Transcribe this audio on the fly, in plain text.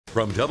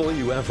From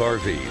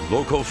WFRV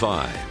Local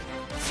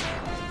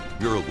 5,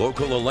 your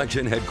local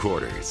election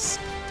headquarters.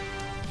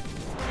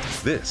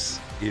 This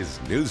is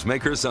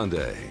Newsmaker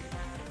Sunday.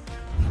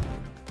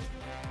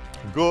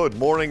 Good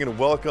morning and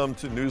welcome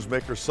to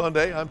Newsmaker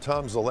Sunday. I'm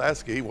Tom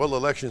Zalaski. Well,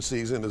 election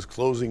season is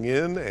closing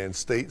in and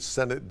state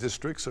Senate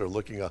districts are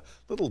looking a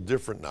little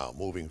different now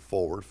moving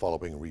forward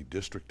following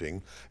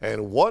redistricting.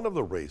 And one of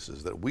the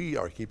races that we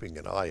are keeping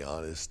an eye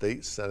on is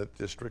State Senate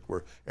District,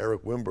 where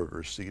Eric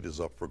Wimberger's seat is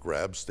up for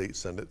grabs, State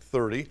Senate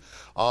 30.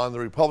 On the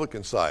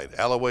Republican side,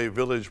 Alloway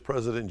Village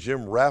President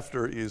Jim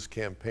Rafter is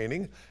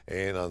campaigning.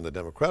 And on the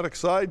Democratic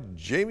side,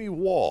 Jamie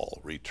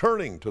Wall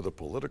returning to the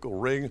political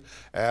ring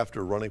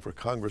after running for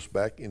Congress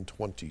back in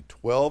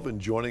 2012.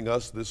 And joining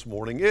us this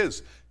morning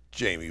is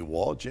Jamie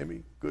Wall.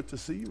 Jamie, good to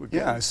see you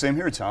again. Yeah, same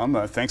here,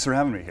 Tom. Thanks for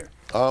having me here.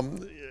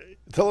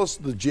 Tell us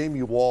the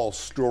Jamie Wall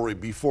story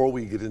before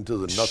we get into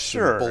the nuts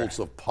and bolts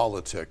of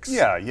politics.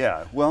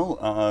 Yeah.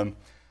 Well,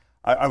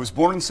 I was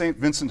born in St.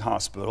 Vincent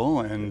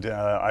Hospital, and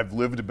I've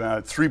lived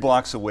about 3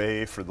 blocks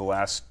away for the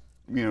last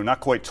not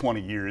quite 20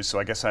 years, so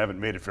I guess I haven't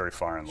made it very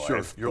far in life.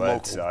 Sure, you're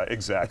local.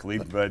 Exactly.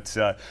 But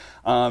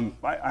I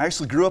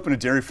actually grew up in a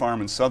dairy farm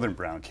in southern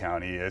Brown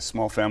County, a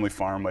small family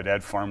farm. My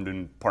dad farmed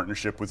in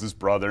partnership with his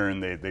brother,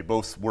 and they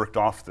both worked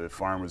off the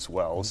farm as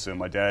well. Mm-hmm. So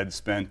my dad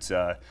spent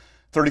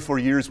 34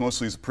 years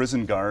mostly as a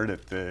prison guard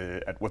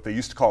at what they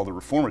used to call the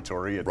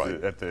reformatory at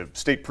the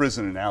state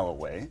prison in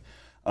Alloway.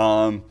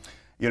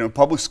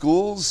 Public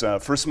schools,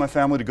 first in my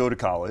family to go to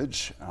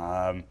college.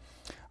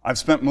 I've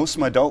spent most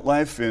of my adult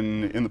life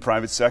in the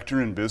private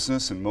sector in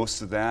business, and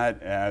most of that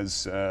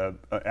as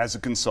a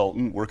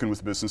consultant, working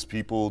with business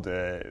people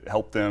to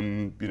help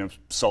them,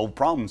 solve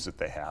problems that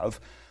they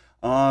have.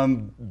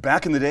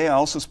 Back in the day, I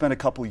also spent a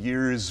couple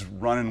years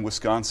running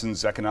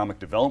Wisconsin's economic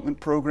development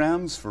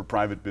programs for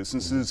private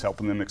businesses,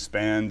 helping them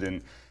expand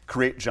and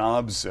create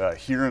jobs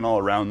here and all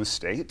around the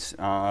state.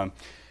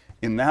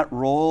 In that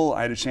role,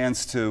 I had a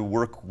chance to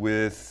work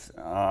with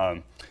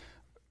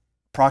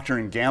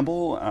Procter &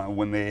 Gamble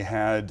when they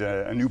had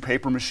a new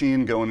paper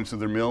machine going into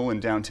their mill in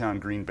downtown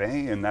Green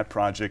Bay, and that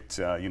project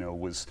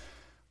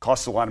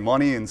cost a lot of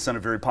money and sent a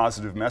very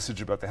positive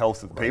message about the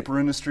health of the paper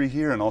industry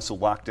here, and also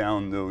locked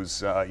down those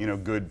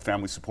good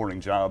family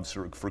supporting jobs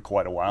for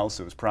quite a while.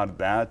 So I was proud of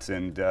that,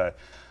 and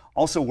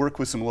also worked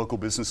with some local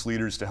business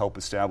leaders to help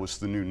establish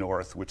the New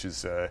North, which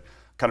is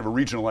kind of a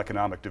regional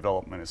economic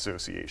development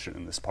association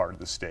in this part of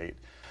the state.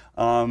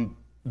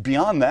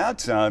 Beyond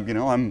that,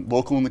 I'm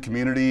local in the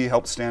community,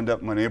 helped stand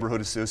up my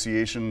neighborhood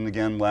association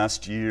again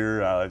last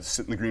year,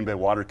 sit in the Green Bay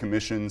Water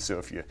Commission, so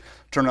if you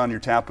turn on your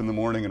tap in the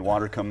morning and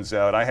water comes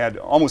out, I had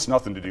almost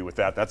nothing to do with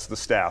that. That's the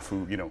staff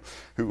who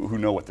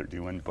know what they're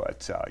doing, but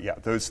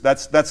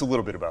that's a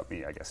little bit about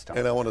me, I guess, Tom.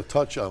 And I want to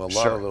touch on a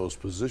lot of those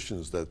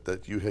positions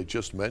that you had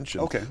just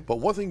mentioned. Okay. But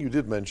one thing you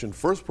did mention,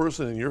 first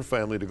person in your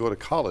family to go to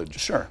college.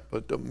 Sure.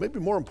 But maybe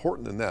more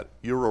important than that,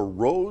 you're a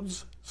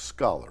Rhodes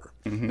Scholar.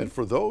 Mm-hmm. And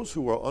for those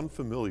who are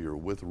unfamiliar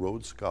with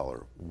Rhodes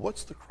Scholar,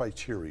 what's the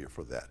criteria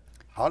for that?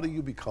 How do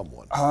you become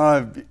one?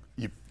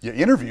 You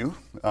interview.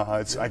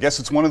 I guess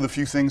it's one of the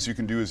few things you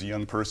can do as a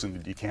young person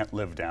that you can't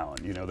live down.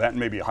 That and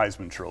maybe a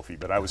Heisman Trophy,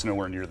 but I was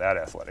nowhere near that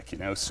athletic.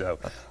 So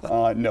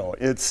no,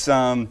 it's.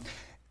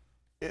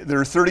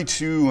 There are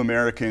 32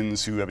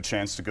 Americans who have a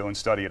chance to go and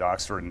study at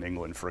Oxford in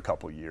England for a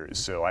couple of years.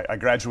 So I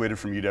graduated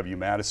from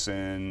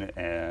UW-Madison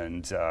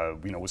and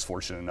was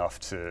fortunate enough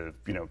to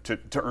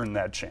earn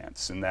that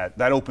chance, and that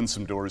opened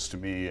some doors to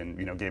me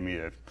and gave me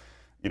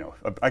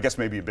I guess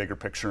maybe a bigger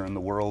picture in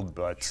the world.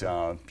 But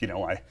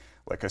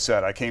like I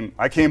said, I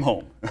came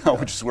home,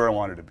 which is where I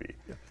wanted to be.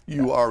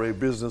 You are a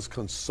business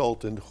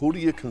consultant. Who do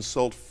you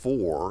consult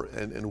for,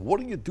 and what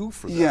do you do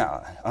for them?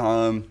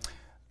 Yeah.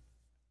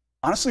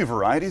 Honestly, a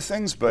variety of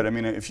things, but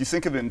if you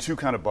think of it in 2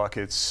 kind of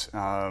buckets,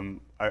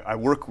 I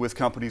work with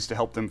companies to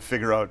help them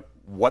figure out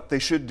what they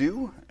should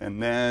do,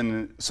 and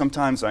then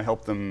sometimes I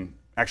help them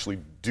actually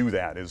do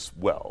that as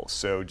well.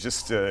 So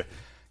just to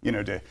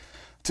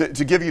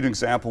give you an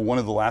example, one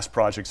of the last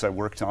projects I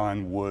worked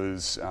on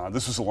was,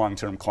 this was a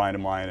long-term client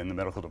of mine in the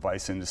medical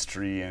device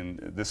industry, and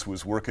this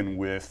was working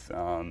with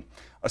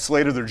a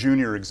slate of their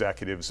junior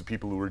executives, the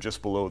people who were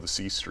just below the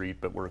C-suite,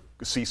 but were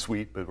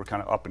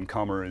kind of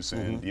up-and-comers,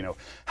 and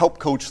help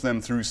coach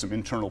them through some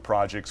internal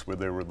projects where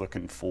they were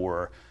looking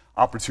for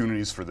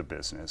opportunities for the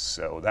business.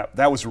 So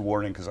that was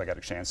rewarding because I got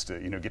a chance to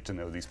get to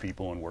know these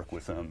people and work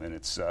with them. And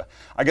it's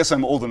I guess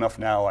I'm old enough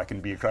now I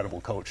can be a credible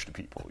coach to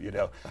people.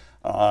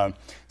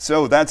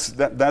 So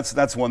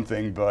that's one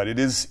thing. But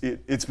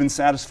it's been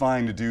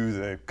satisfying to do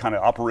the kind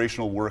of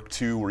operational work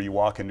too, where you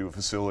walk into a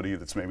facility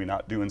that's maybe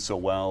not doing so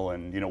well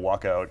and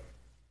walk out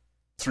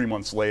 3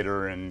 months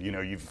later, and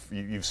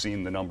you've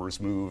seen the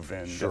numbers move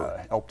and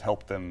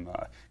help them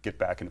get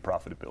back into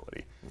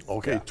profitability.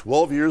 Okay,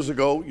 12 years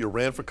ago, you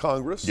ran for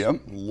Congress.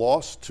 Yep.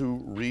 Lost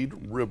to Reed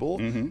Ribble.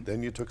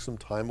 Then you took some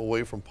time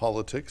away from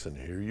politics, and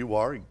here you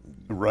are,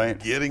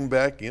 getting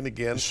back in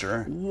again.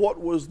 Sure. What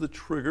was the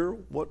trigger?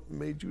 What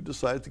made you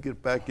decide to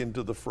get back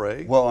into the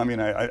fray? Well, I mean,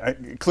 I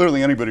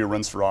clearly anybody who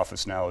runs for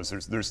office now is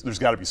there's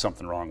got to be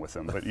something wrong with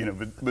them. But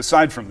but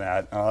aside from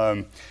that.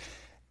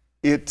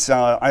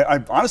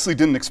 I honestly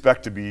didn't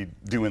expect to be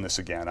doing this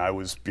again. I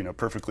was,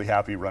 perfectly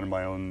happy running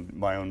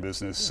my own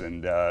business,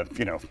 and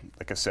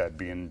like I said,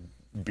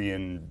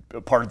 being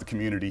a part of the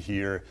community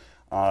here.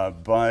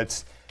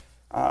 But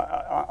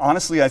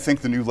honestly, I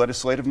think the new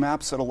legislative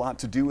maps had a lot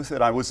to do with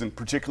it. I wasn't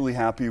particularly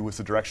happy with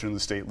the direction of the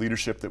state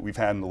leadership that we've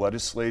had in the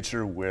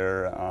legislature,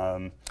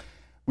 where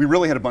we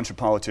really had a bunch of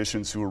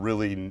politicians who were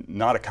really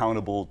not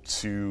accountable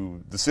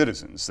to the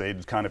citizens.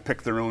 They'd kind of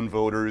pick their own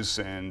voters,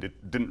 and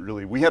it didn't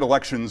really, we had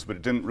elections, but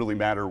it didn't really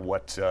matter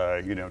what,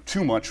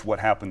 too much what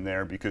happened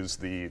there, because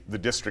the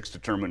districts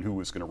determined who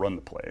was going to run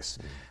the place.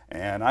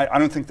 And I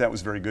don't think that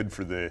was very good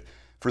for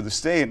the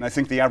state, and I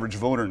think the average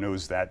voter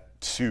knows that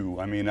too.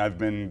 I mean, I've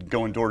been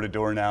going door to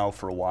door now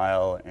for a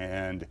while,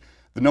 and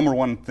the number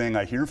one thing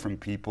I hear from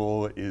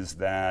people is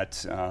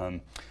that,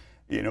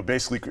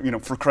 basically,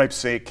 for Cripe's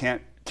sake,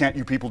 can't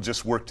you people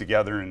just work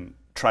together and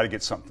try to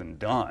get something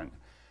done?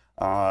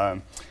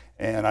 And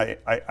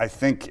I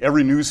think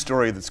every news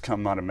story that's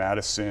come out of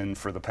Madison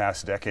for the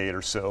past decade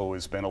or so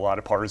has been a lot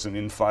of partisan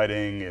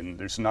infighting, and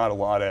there's not a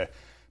lot of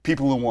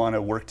people who want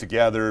to work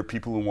together,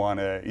 people who want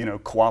to,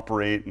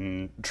 cooperate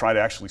and try to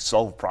actually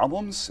solve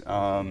problems.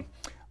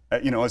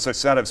 As I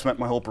said, I've spent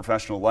my whole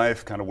professional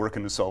life kind of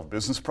working to solve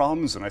business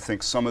problems, and I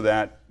think some of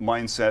that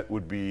mindset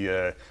would be,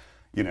 a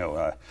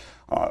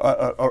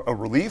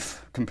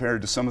relief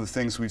compared to some of the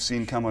things we've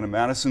seen come out of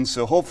Madison.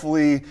 So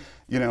hopefully,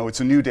 it's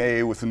a new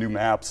day with the new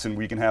maps, and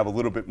we can have a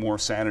little bit more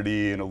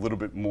sanity and a little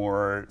bit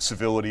more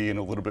civility and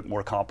a little bit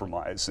more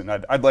compromise. And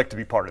I'd like to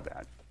be part of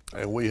that.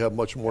 And we have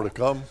much more to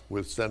come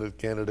with Senate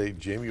candidate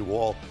Jamie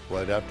Wall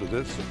right after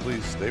this, so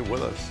please stay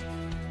with us.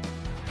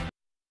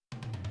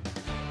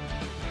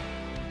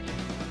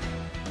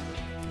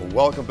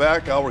 Welcome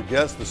back. Our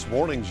guest this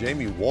morning,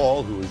 Jamie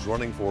Wall, who is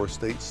running for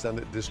State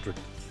Senate District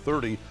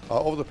 30.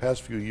 Over the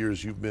past few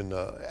years, you've been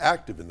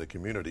active in the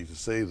community, to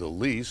say the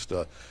least.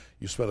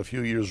 You spent a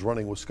few years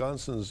running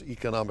Wisconsin's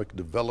economic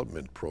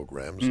development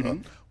programs.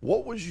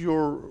 What was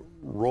your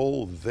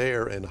role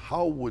there, and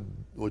how would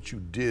what you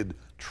did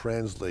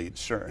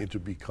translate into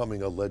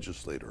becoming a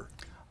legislator?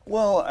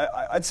 Well,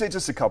 I'd say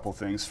just a couple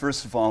things.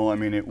 First of all, I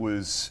mean,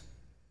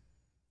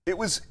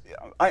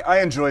 I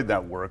enjoyed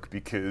that work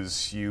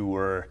because you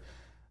were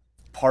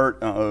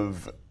part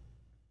of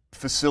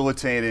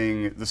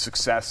facilitating the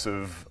success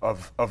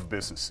of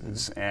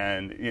businesses.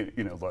 And,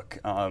 look,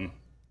 I'm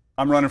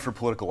running for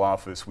political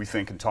office. We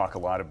think and talk a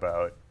lot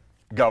about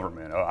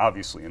government,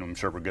 obviously, and I'm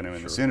sure we're going to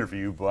in this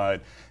interview,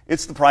 but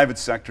it's the private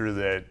sector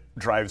that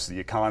drives the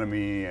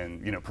economy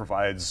and,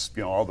 provides,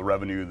 all the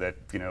revenue that,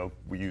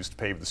 we use to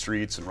pave the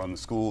streets and run the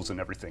schools and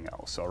everything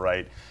else, all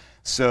right?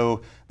 So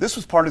this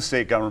was part of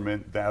state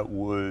government that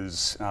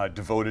was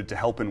devoted to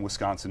helping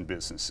Wisconsin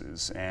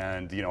businesses.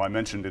 And, I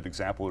mentioned an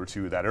example or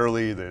two of that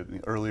earlier,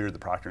 the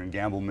Procter &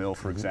 Gamble mill,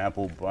 for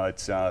example.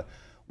 But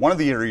one of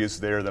the areas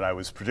there that I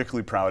was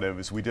particularly proud of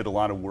is we did a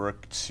lot of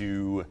work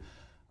to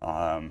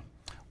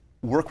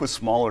work with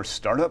smaller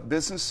startup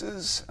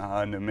businesses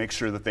and to make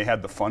sure that they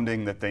had the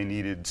funding that they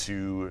needed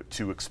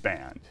to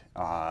expand.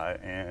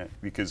 And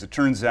because it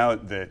turns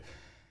out that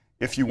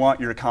if you want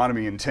your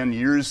economy in 10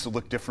 years to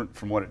look different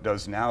from what it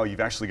does now,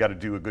 you've actually got to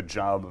do a good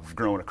job of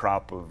growing a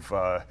crop of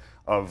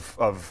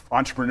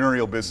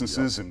entrepreneurial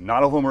businesses, and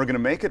not all of them are going to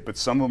make it, but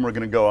some of them are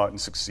going to go out and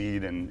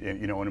succeed and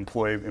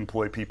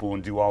employ people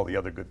and do all the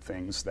other good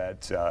things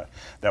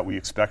that we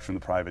expect from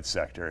the private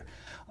sector.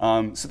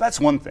 So that's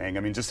one thing.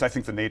 I mean, I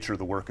think the nature of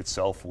the work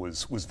itself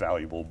was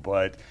valuable.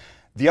 But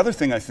the other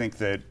thing I think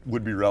that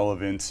would be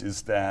relevant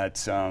is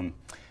that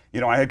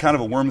I had kind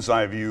of a worm's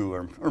eye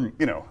view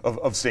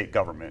of state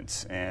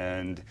government.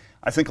 And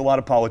I think a lot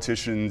of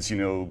politicians,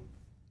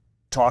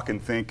 talk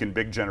and think in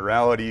big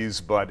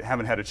generalities, but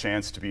haven't had a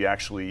chance to be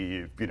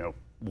actually,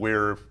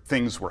 where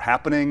things were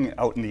happening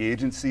out in the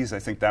agencies. I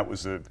think that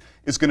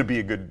is going to be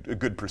a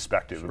good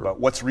perspective about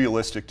what's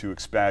realistic to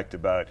expect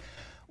about.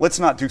 Let's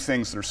not do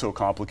things that are so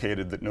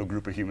complicated that no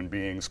group of human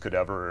beings could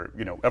ever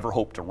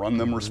hope to run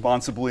them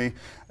responsibly.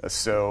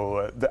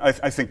 So I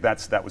think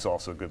that was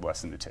also a good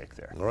lesson to take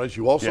there. All right,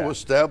 you also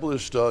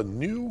established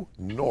New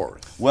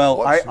North.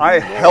 Well, I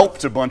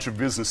helped a bunch of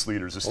business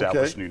leaders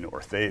establish New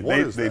North. They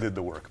did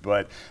the work.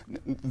 But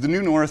the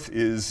New North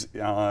is,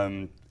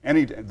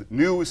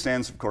 New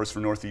stands, of course, for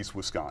Northeast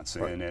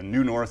Wisconsin, and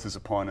New North is a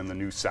pun on the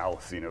New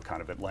South,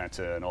 kind of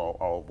Atlanta and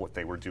all what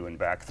they were doing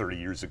back 30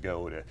 years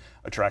ago to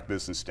attract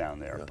business down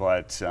there. Yeah.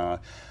 But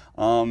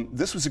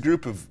this was a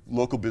group of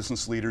local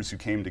business leaders who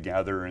came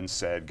together and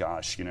said,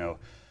 gosh,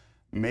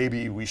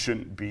 maybe we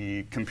shouldn't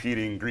be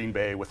competing Green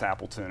Bay with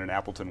Appleton and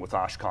Appleton with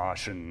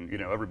Oshkosh and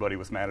everybody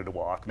with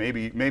Manitowoc.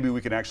 Maybe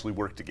we can actually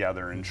work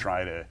together and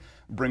try to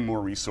bring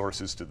more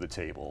resources to the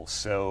table.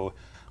 So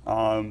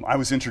I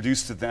was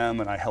introduced to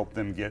them and I helped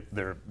them get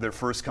their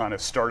first kind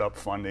of startup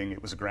funding.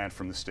 It was a grant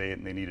from the state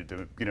and they needed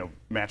to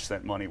match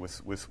that money with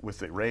what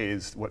they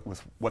raised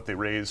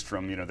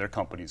from their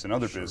companies and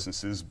other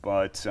businesses.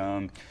 But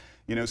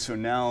so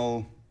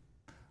now,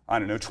 I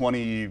don't know,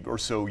 20 or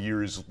so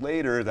years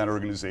later, that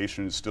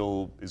organization is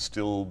still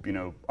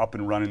up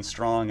and running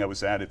strong. I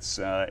was at its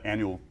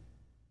annual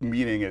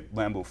meeting at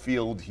Lambeau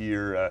Field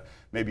here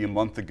maybe a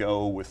month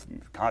ago with,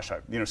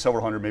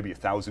 several hundred, maybe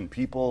 1,000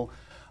 people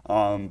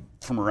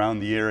from around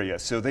the area.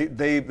 So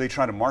they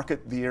try to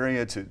market the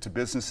area to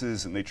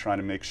businesses, and they try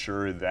to make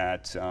sure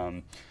that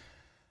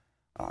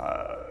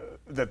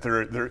that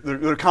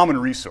there are common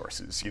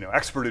resources,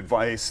 expert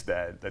advice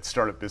that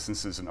startup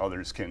businesses and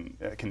others can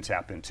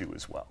tap into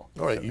as well.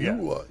 All right,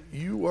 So,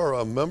 you are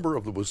a member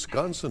of the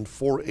Wisconsin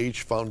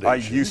 4-H Foundation. I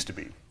used to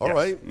be. All yes.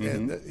 right,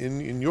 and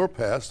in your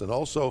past, and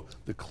also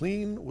the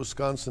Clean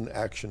Wisconsin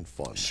Action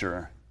Fund.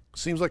 Sure.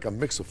 Seems like a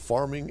mix of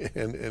farming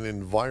and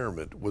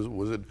environment.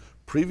 Was it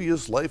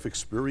previous life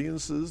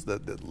experiences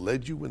that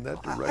led you in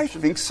that direction? I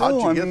think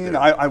so. How'd you get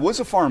there? I was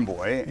a farm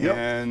boy, Yep.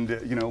 and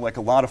like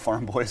a lot of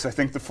farm boys, I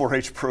think the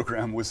 4-H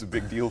program was a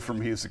big deal for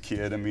me as a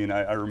kid. I mean,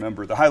 I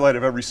remember the highlight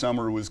of every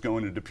summer was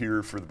going to De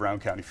Pere for the Brown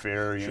County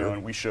Fair, you know,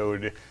 and we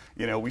showed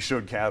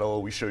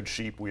cattle, we showed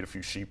sheep. We had a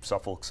few sheep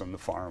Suffolks on the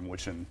farm,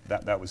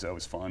 that was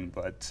always fun.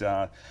 But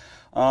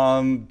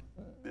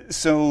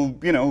so,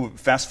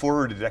 fast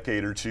forward a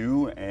decade or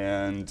two,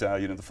 and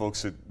the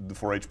folks at the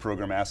 4-H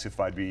program asked if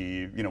I'd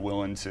be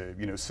willing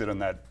to sit on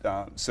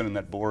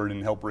that board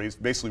and help raise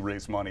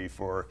money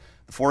for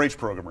the 4-H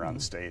program around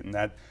the state. And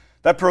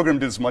that program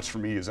did as much for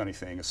me as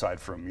anything, aside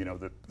from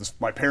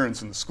my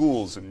parents and the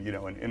schools and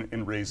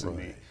in raising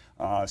me.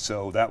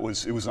 So it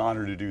was an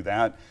honor to do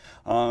that.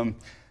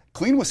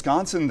 Clean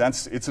Wisconsin,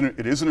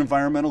 it is an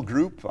environmental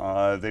group.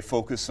 They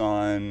focus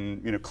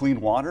on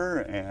clean water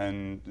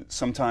and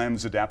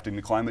sometimes adapting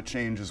to climate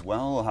change as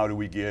well. How do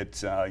we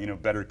get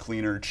better,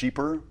 cleaner,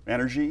 cheaper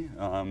energy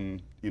to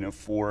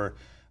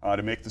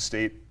make the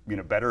state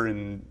better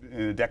in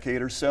a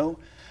decade or so.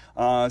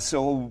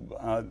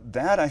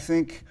 That I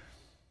think.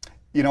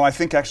 I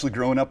think actually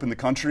growing up in the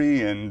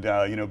country and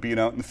being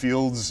out in the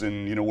fields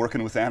and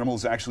working with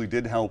animals actually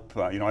did help.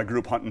 I grew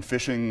up hunting,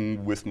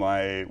 fishing with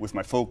my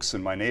folks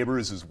and my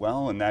neighbors as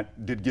well, and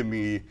that did give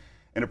me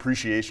an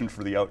appreciation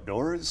for the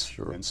outdoors.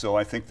 Sure. And so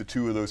I think the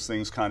two of those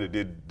things kind of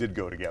did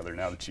go together.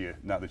 Now that you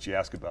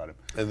ask about it.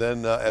 And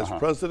then as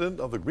president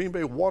of the Green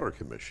Bay Water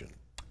Commission.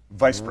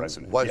 Vice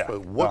president. Vice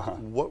president.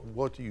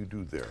 What do you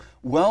do there?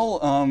 Well,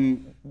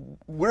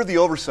 we're the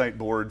oversight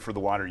board for the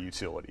water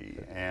utility,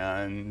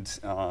 and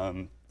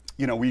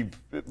we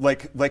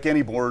like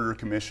any board or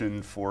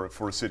commission for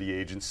a city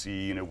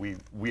agency.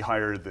 We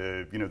hire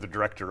the the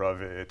director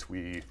of it.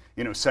 We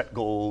set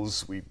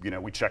goals. We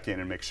check in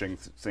and make sure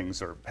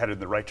things are headed in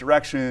the right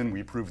direction.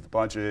 We approve the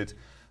budget,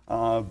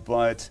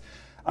 but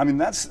I mean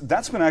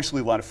that's been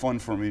actually a lot of fun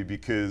for me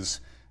because.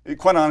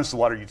 Quite honest, the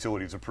water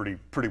utilities are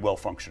pretty well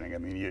functioning. I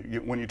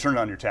mean, when you turned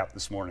on your tap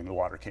this morning, the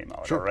water came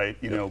out. Sure. All right,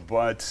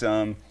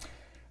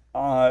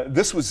 But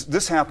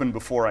this happened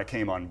before I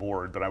came on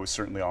board, but I was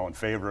certainly all in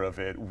favor of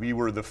it. We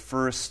were the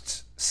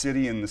first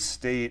city in the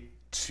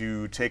state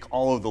to take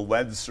all of the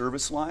lead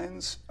service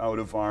lines out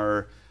of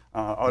our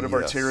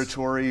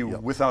territory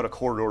without a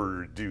court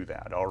order to do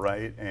that. All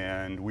right,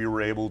 and we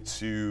were able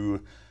to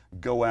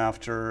go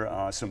after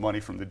some money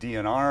from the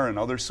DNR and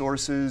other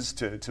sources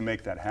to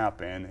make that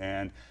happen,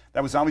 and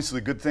that was obviously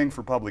a good thing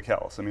for public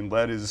health. I mean,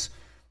 lead is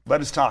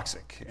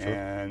toxic, sure.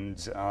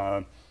 And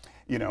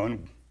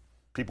and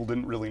people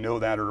didn't really know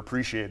that or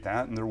appreciate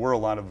that, and there were a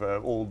lot of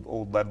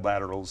old lead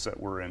laterals that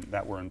were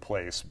in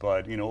place.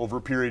 But over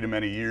a period of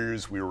many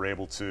years, we were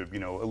able to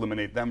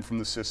eliminate them from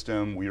the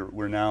system.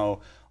 We're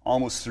now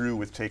almost through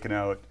with taking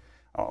out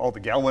all the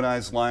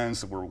galvanized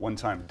lines that were one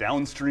time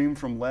downstream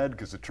from lead,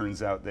 because it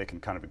turns out they can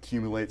kind of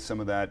accumulate some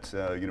of that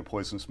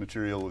poisonous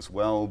material as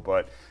well.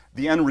 But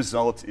the end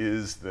result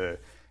is the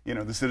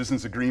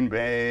citizens of Green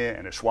Bay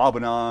and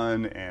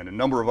Ashwaubenon and a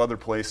number of other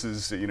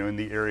places in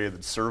the area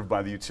that's served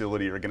by the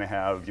utility are going to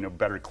have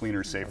better,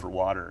 cleaner, safer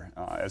water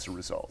as a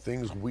result.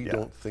 Things we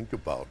don't think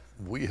about.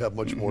 We have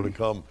much more to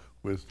come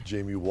with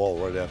Jamie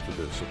Wall right after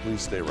this, so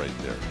please stay right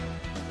there.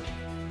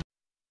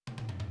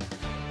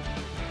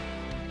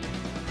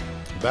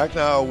 Back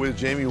now with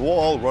Jamie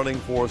Wall, running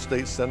for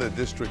State Senate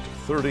District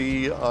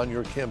 30. On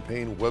your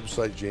campaign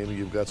website, Jamie,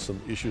 you've got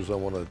some issues I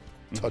want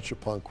to touch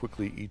upon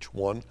quickly, each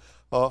one.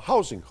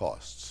 Housing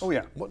costs. Oh,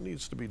 yeah. What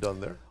needs to be done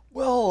there?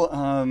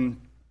 Well,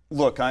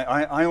 look,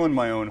 I own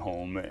my own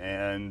home,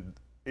 and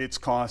its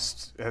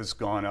cost has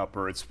gone up,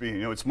 or its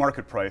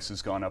market price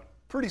has gone up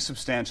pretty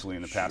substantially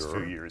in the past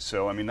few years.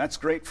 So, I mean, that's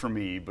great for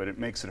me, but it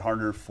makes it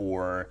harder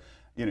for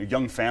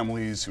young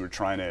families who are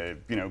trying to,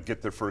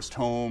 get their first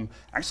home.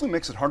 Actually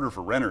makes it harder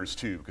for renters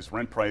too, because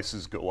rent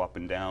prices go up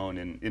and down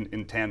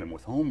in tandem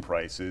with home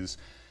prices.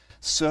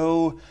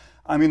 So,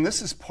 I mean,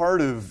 this is part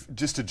of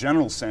just a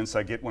general sense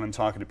I get when I'm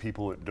talking to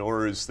people at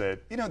doors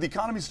that, the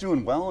economy's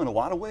doing well in a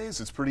lot of ways.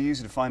 It's pretty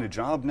easy to find a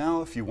job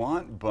now if you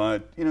want,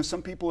 but,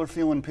 some people are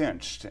feeling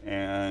pinched,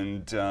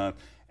 and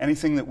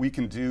anything that we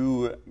can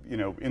do,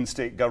 in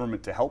state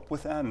government to help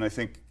with that. And I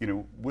think,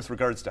 with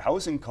regards to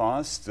housing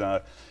costs,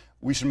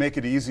 we should make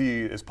it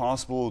easy as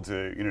possible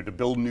to, to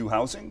build new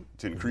housing,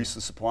 to increase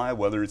the supply,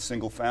 whether it's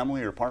single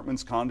family or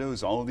apartments,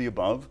 condos, all of the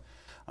above.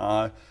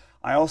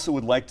 I also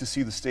would like to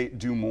see the state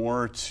do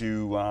more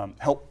to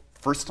help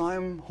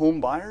first-time home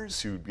buyers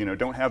who,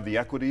 don't have the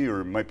equity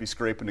or might be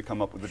scraping to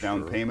come up with a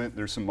down payment.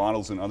 There's some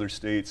models in other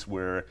states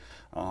where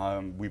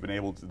we've been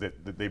able to,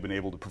 that they've been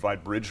able to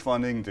provide bridge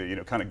funding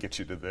to, kind of get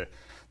you to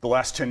the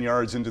last 10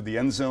 yards into the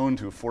end zone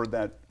to afford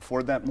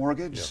that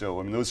mortgage. Yeah. So,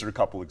 I mean, those are a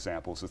couple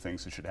examples of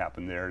things that should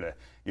happen there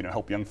to,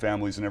 help young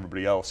families and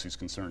everybody else who's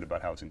concerned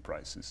about housing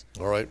prices.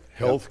 All right,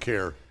 health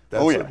care.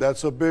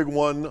 That's a big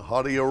one.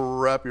 How do you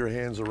wrap your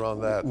hands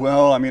around that?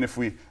 Well, I mean, if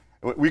we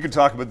could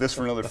talk about this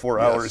for another 4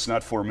 hours,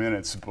 not 4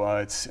 minutes.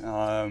 But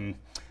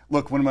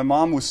look, when my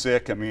mom was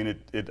sick, I mean,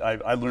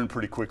 I learned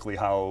pretty quickly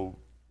how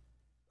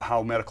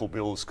medical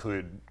bills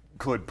could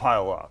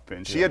pile up,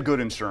 and she had good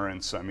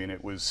insurance. I mean,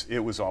 it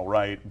was all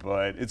right,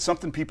 but it's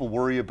something people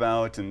worry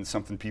about, and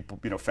something people,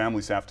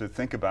 families have to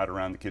think about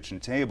around the kitchen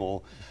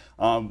table.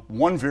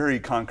 One very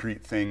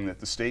concrete thing that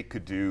the state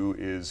could do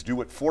is do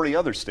what 40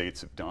 other states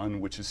have done,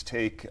 which is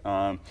take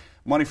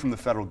money from the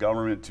federal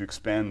government to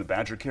expand the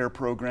Badger Care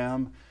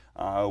program,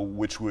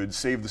 which would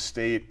save the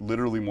state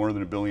literally more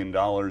than $1 billion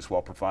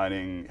while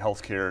providing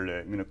health care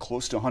to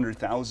close to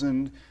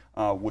 100,000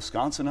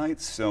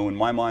 Wisconsinites. So in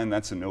my mind,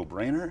 that's a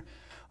no-brainer.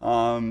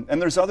 And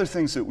there's other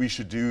things that we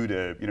should do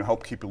to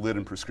help keep a lid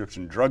on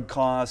prescription drug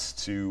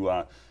costs,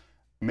 to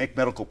make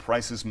medical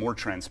prices more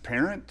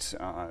transparent,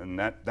 and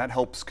that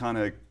helps kind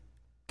of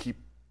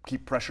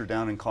keep pressure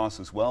down in costs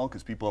as well,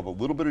 because people have a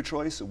little bit of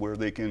choice of where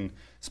they can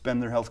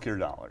spend their healthcare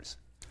dollars.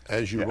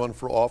 As you run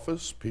for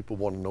office, people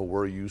want to know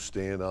where you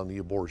stand on the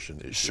abortion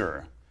issue.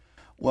 Sure.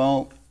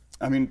 Well,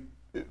 I mean,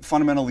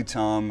 fundamentally,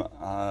 Tom,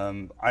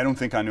 I don't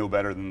think I know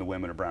better than the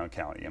women of Brown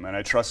County. I mean,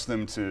 I trust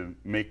them to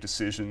make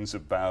decisions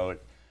about,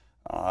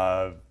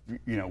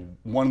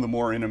 one of the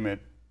more intimate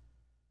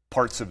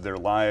parts of their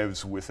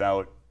lives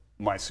without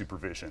my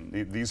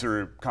supervision. These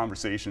are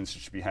conversations that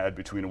should be had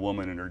between a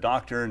woman and her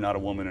doctor, not a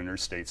woman and her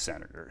state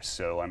senator.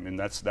 So, I mean,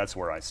 that's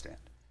where I stand.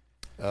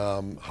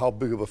 How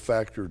big of a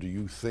factor do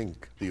you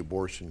think the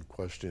abortion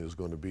question is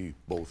going to be,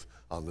 both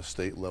on the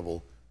state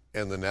level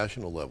and the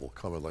national level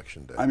come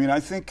election day? I mean, I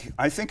think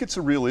it's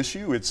a real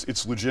issue.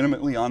 It's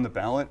legitimately on the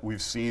ballot.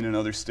 We've seen in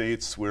other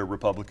states where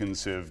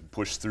Republicans have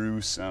pushed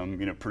through some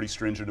pretty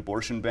stringent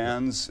abortion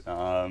bans.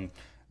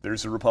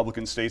 There's a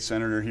Republican state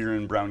senator here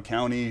in Brown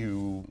County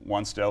who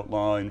wants to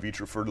outlaw in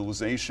vitro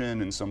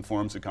fertilization and some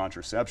forms of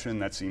contraception.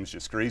 That seems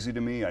just crazy to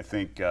me. I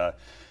think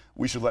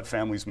we should let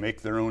families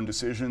make their own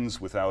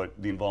decisions without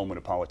the involvement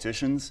of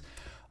politicians.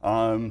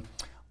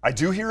 I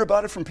do hear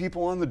about it from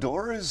people on the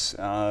doors.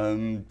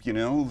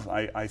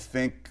 I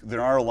think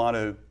there are a lot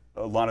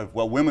of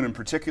women in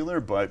particular,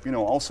 but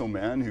also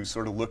men who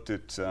sort of looked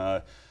at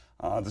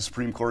the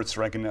Supreme Court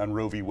striking down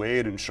Roe v.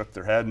 Wade and shook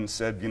their head and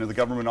said, the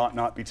government ought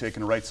not be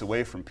taking rights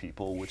away from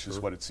people, which is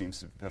what it seems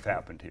to have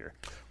happened here.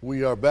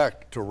 We are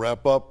back to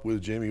wrap up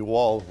with Jamie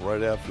Wall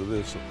right after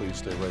this, so please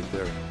stay right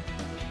there.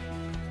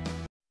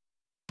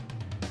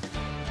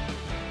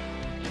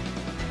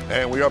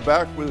 And we are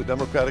back with the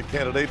Democratic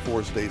candidate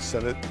for State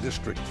Senate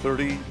District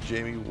 30,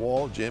 Jamie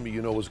Wall. Jamie,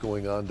 you know what's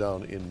going on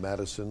down in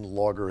Madison,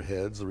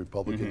 loggerheads. The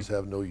Republicans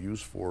have no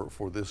use for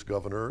this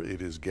governor.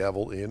 It is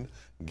gavel in,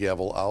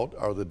 gavel out.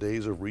 Are the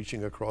days of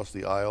reaching across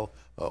the aisle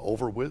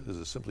over with? Is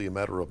it simply a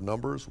matter of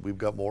numbers? We've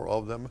got more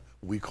of them.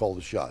 We call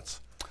the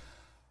shots.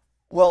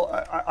 Well,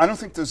 I don't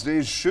think those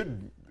days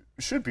should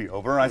be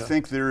over. I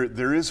think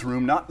there is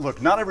room.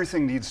 Not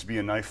everything needs to be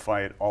a knife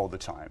fight all the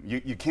time.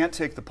 You can't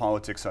take the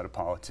politics out of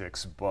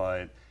politics,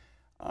 but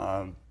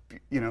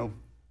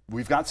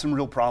we've got some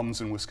real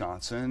problems in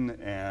Wisconsin,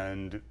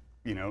 and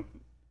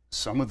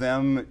some of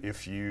them,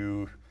 if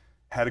you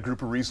had a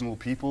group of reasonable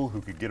people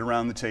who could get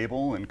around the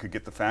table and could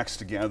get the facts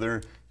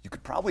together, you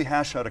could probably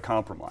hash out a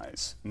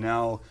compromise.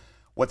 Now,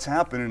 what's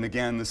happened, and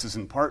again, this is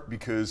in part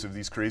because of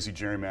these crazy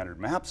gerrymandered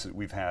maps that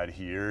we've had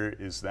here,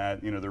 is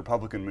that the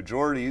Republican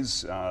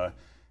majorities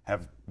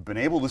have been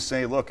able to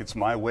say, look, it's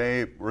my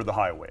way or the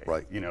highway.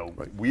 Right.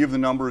 We have the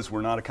numbers,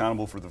 we're not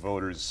accountable for the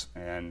voters,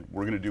 and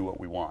we're going to do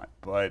what we want.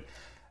 But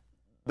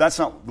that's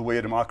not the way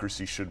a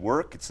democracy should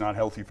work. It's not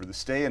healthy for the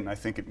state, and I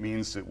think it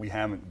means that we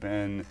haven't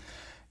been,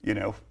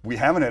 we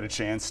haven't had a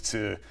chance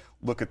to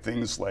look at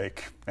things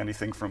like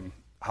anything from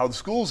how the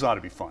schools ought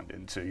to be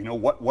funded to,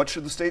 what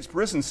should the state's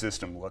prison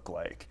system look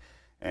like?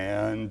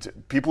 And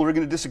people are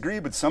going to disagree,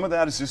 but some of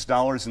that is just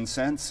dollars and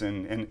cents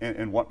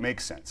and what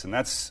makes sense. And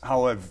that's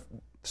how I've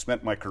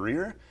spent my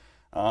career.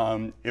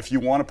 If you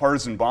want a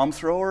partisan bomb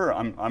thrower,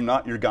 I'm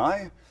not your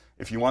guy.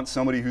 If you want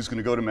somebody who's going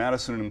to go to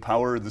Madison and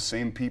empower the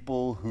same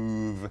people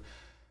who've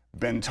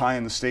been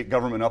tying the state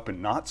government up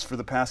in knots for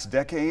the past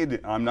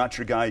decade, I'm not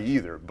your guy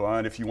either.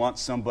 But if you want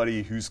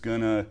somebody who's going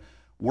to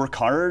work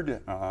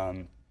hard,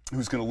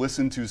 who's going to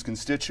listen to his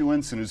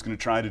constituents, and who's going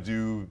to try to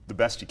do the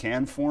best you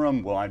can for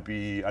them, well, I'd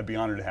be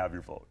honored to have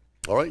your vote.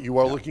 All right, you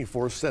are looking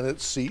for Senate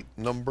seat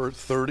number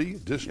 30,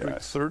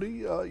 District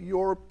 30.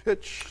 Your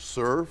pitch,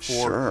 sir,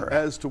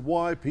 as to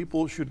why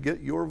people should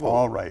get your vote.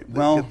 All right,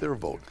 Get their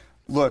vote.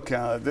 Look,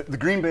 the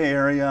Green Bay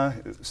area,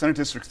 Senate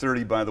District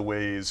 30, by the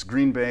way, is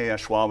Green Bay,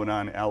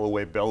 Ashwaubenon,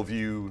 Alloway,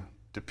 Bellevue,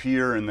 De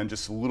Pere, and then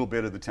just a little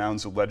bit of the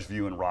towns of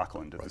Ledgeview and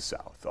Rockland to the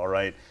south, all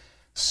right?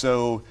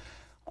 So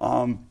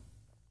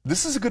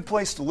this is a good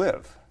place to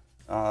live.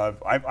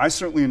 I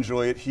certainly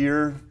enjoy it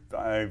here.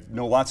 I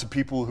know lots of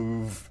people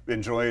who've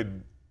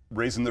enjoyed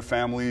raising their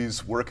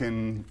families,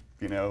 working,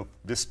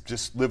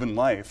 just living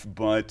life,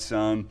 but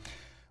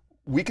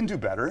we can do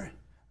better.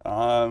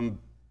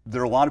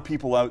 There are a lot of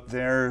people out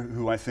there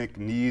who I think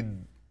need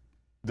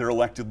their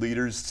elected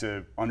leaders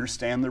to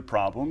understand their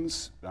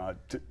problems,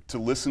 to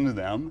listen to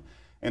them,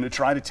 and to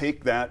try to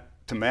take that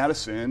to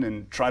Madison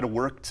and try to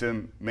work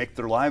to make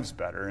their lives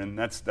better. And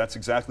that's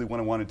exactly what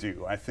I want to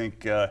do. I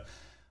think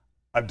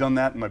I've done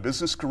that in my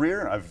business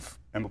career.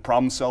 I'm a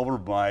problem solver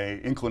by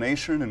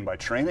inclination and by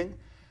training.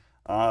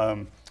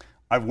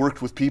 I've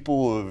worked with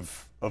people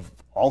of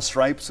all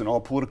stripes and all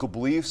political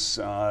beliefs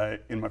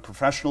in my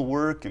professional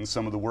work and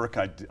some of the work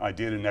I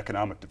did in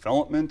economic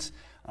development.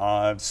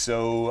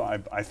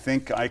 So I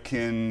think I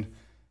can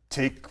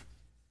take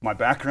my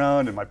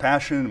background and my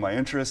passion and my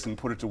interest and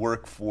put it to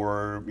work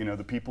for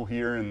the people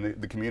here and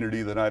the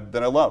community that I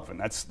love, and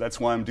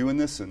that's why I'm doing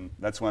this, and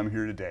that's why I'm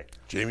here today.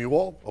 Jamie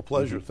Wall, a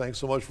pleasure. Thanks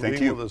so much for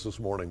being with us this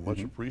morning. Much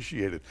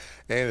appreciated.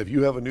 And if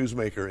you have a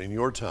newsmaker in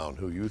your town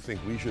who you think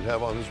we should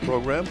have on this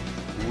program,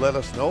 let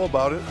us know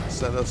about it.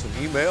 Send us an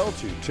email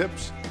to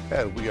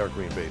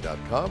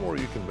tips@wearegreenbay.com, or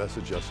you can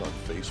message us on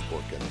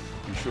Facebook. And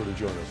be sure to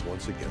join us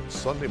once again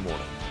Sunday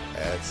morning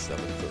at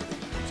 7:30.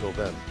 Until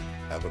then,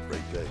 have a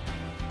great day.